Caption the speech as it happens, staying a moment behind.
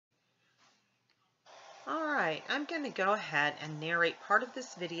Alright, I'm going to go ahead and narrate part of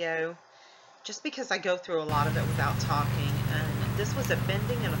this video just because I go through a lot of it without talking. And this was a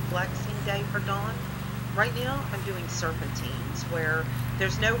bending and a flexing day for Dawn. Right now I'm doing serpentines where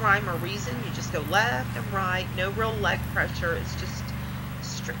there's no rhyme or reason. You just go left and right, no real leg pressure. It's just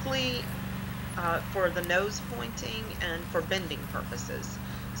strictly for the nose pointing and for bending purposes.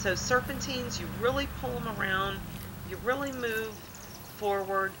 So serpentines, you really pull them around, you really move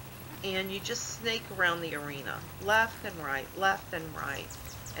forward, and you just snake around the arena, left and right,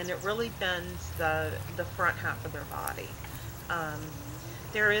 and it really bends the front half of their body.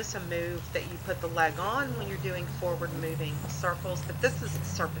 There is a move that you put the leg on when you're doing forward moving circles, but this is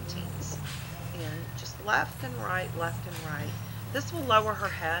serpentines, and just left and right, left and right. This will lower her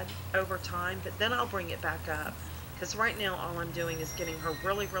head over time, but then I'll bring it back up, because right now all I'm doing is getting her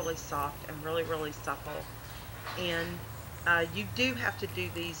really, really soft and really, really supple. And you do have to do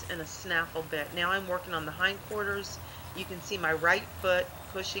these in a snaffle bit. Now I'm working on the hindquarters. You can see my right foot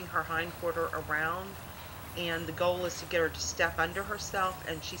pushing her hindquarter around, and the goal is to get her to step under herself,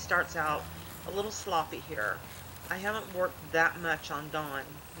 and she starts out a little sloppy here. I haven't worked that much on Dawn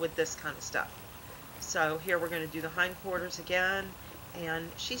with this kind of stuff. So here we're going to do the hindquarters again, and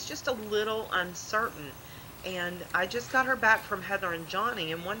she's just a little uncertain. And I just got her back from Heather and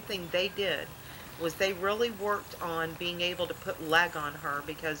Johnny, and one thing they did was they really worked on being able to put leg on her,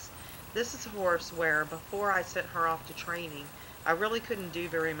 because this is a horse where before I sent her off to training, I really couldn't do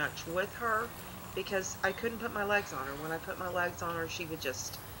very much with her because I couldn't put my legs on her. When I put my legs on her, she would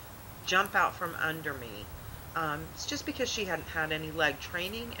just jump out from under me. It's just because she hadn't had any leg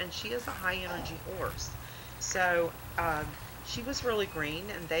training, and she is a high energy horse. So she was really green,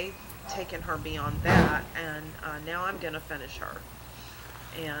 and they've taken her beyond that, and now I'm going to finish her.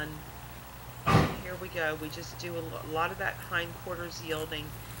 And here we go. We just do a lot of that hindquarters yielding,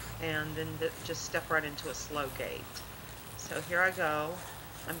 and then just step right into a slow gait. So here I go.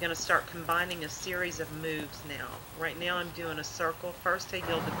 I'm going to start combining a series of moves now. Right now I'm doing a circle. First I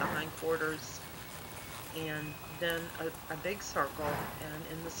yielded the hindquarters, and then a big circle, and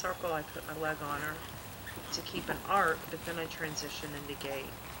in the circle I put my leg on her to keep an arc, but then I transition into gait.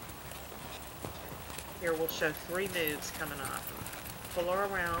 Here we'll show 3 moves coming up. Pull her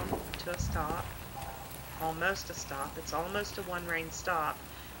around to a stop, almost a stop. It's almost a one-rein stop,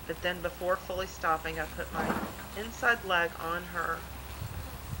 but then before fully stopping, I put my inside leg on her.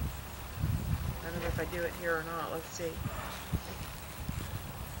 I don't know if I do it here or not. Let's see.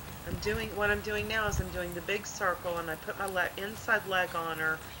 What I'm doing now is I'm doing the big circle, and I put my inside leg on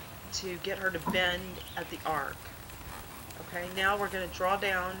her to get her to bend at the arc. Okay, now we're going to draw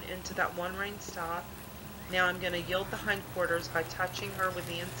down into that one-rein stop. Now I'm going to yield the hindquarters by touching her with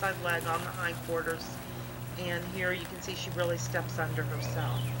the inside leg on the hindquarters. And here you can see she really steps under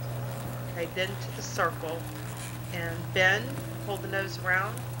herself. Okay, then to the circle. And bend, pull the nose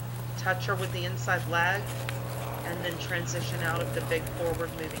around, touch her with the inside leg, and then transition out of the big forward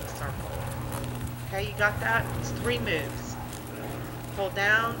moving circle. Okay, you got that? It's 3 moves. Pull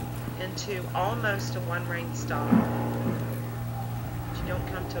down into almost a one-rein stop. You don't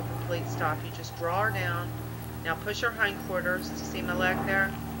come to a complete stop. You just draw her down. Now push her hindquarters. Do you see my leg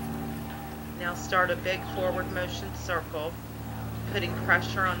there? Now start a big forward motion circle, putting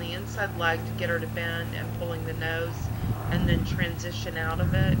pressure on the inside leg to get her to bend and pulling the nose, and then transition out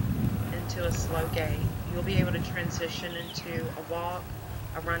of it into a slow gait. You'll be able to transition into a walk,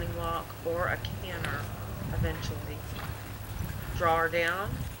 a running walk, or a canter eventually. Draw her down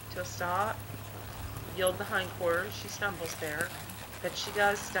to a stop. Yield the hindquarters. She stumbles there, but she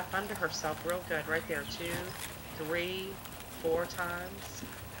does step under herself real good right there. 2, 3, 4 times.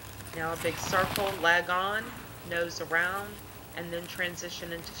 Now a big circle, leg on, nose around, and then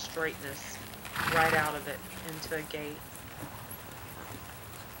transition into straightness right out of it into a gait.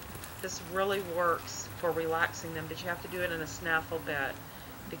 This really works for relaxing them, but you have to do it in a snaffle bit,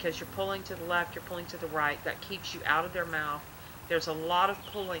 because you're pulling to the left, you're pulling to the right. That keeps you out of their mouth. There's a lot of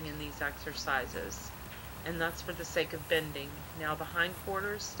pulling in these exercises, and that's for the sake of bending. Now the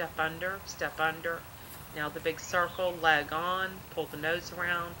hindquarters, step under, step under. Now the big circle, leg on, pull the nose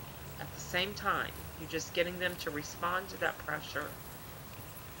around. At the same time, you're just getting them to respond to that pressure,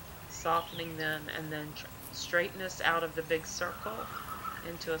 softening them, and then straightness out of the big circle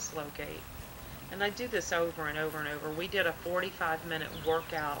into a slow gait. And I do this over and over and over. We did a 45-minute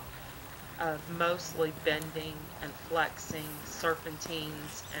workout of mostly bending and flexing,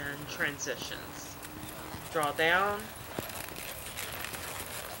 serpentines, and transitions. Draw down.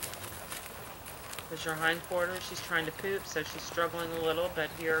 There's your hindquarters. She's trying to poop, so she's struggling a little, but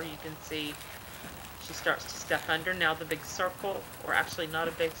here you can see she starts to step under. Now the big circle, or actually not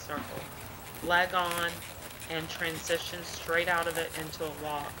a big circle, leg on, and transition straight out of it into a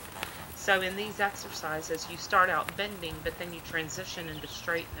walk. So in these exercises, you start out bending, but then you transition into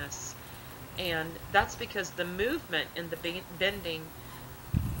straightness. And that's because the movement in the bending,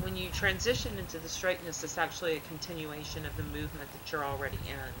 when you transition into the straightness, is actually a continuation of the movement that you're already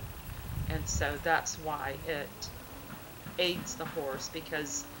in. And so that's why it aids the horse,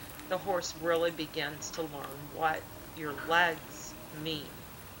 because the horse really begins to learn what your legs mean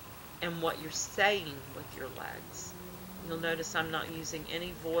and what you're saying with your legs. You'll notice I'm not using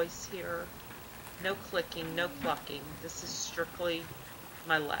any voice here, no clicking, no clucking. This is strictly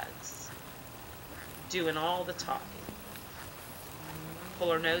my legs doing all the talking.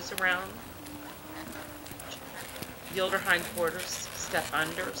 Pull her nose around, yield her hindquarters, step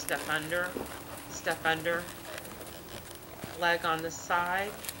under, step under, step under, leg on the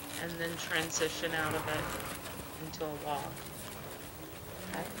side, and then transition out of it into a walk.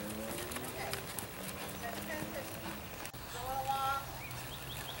 Okay.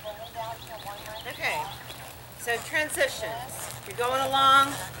 Okay, so transitions. You're going along,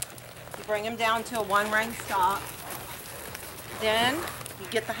 you bring him down to a one-ring stop. Then you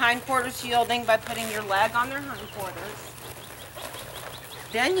get the hindquarters yielding by putting your leg on their hindquarters.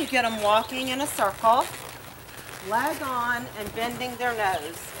 Then you get them walking in a circle, leg on and bending their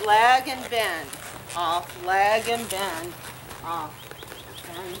nose. Leg and bend, off, leg and bend, off.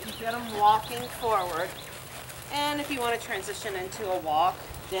 And you get them walking forward. And if you want to transition into a walk,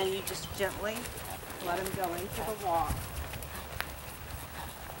 then you just gently let them go into the walk.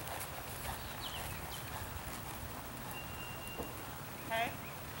 Okay?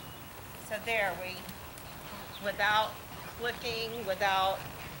 So there, without clicking, without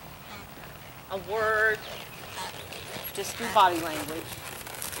a word, just through body language.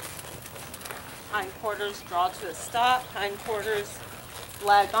 Hindquarters draw to a stop, hindquarters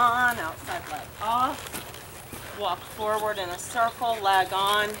leg on, outside leg off. Walk forward in a circle, leg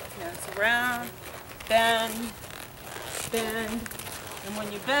on, nose around, bend, bend. And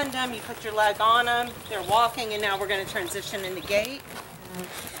when you bend them, you put your leg on them. They're walking, and now we're going to transition into gait.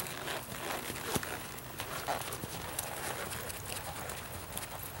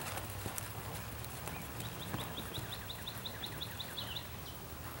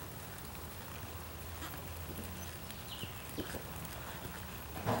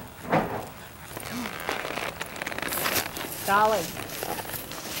 Dolly,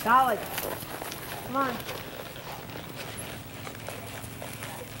 Dolly, come on.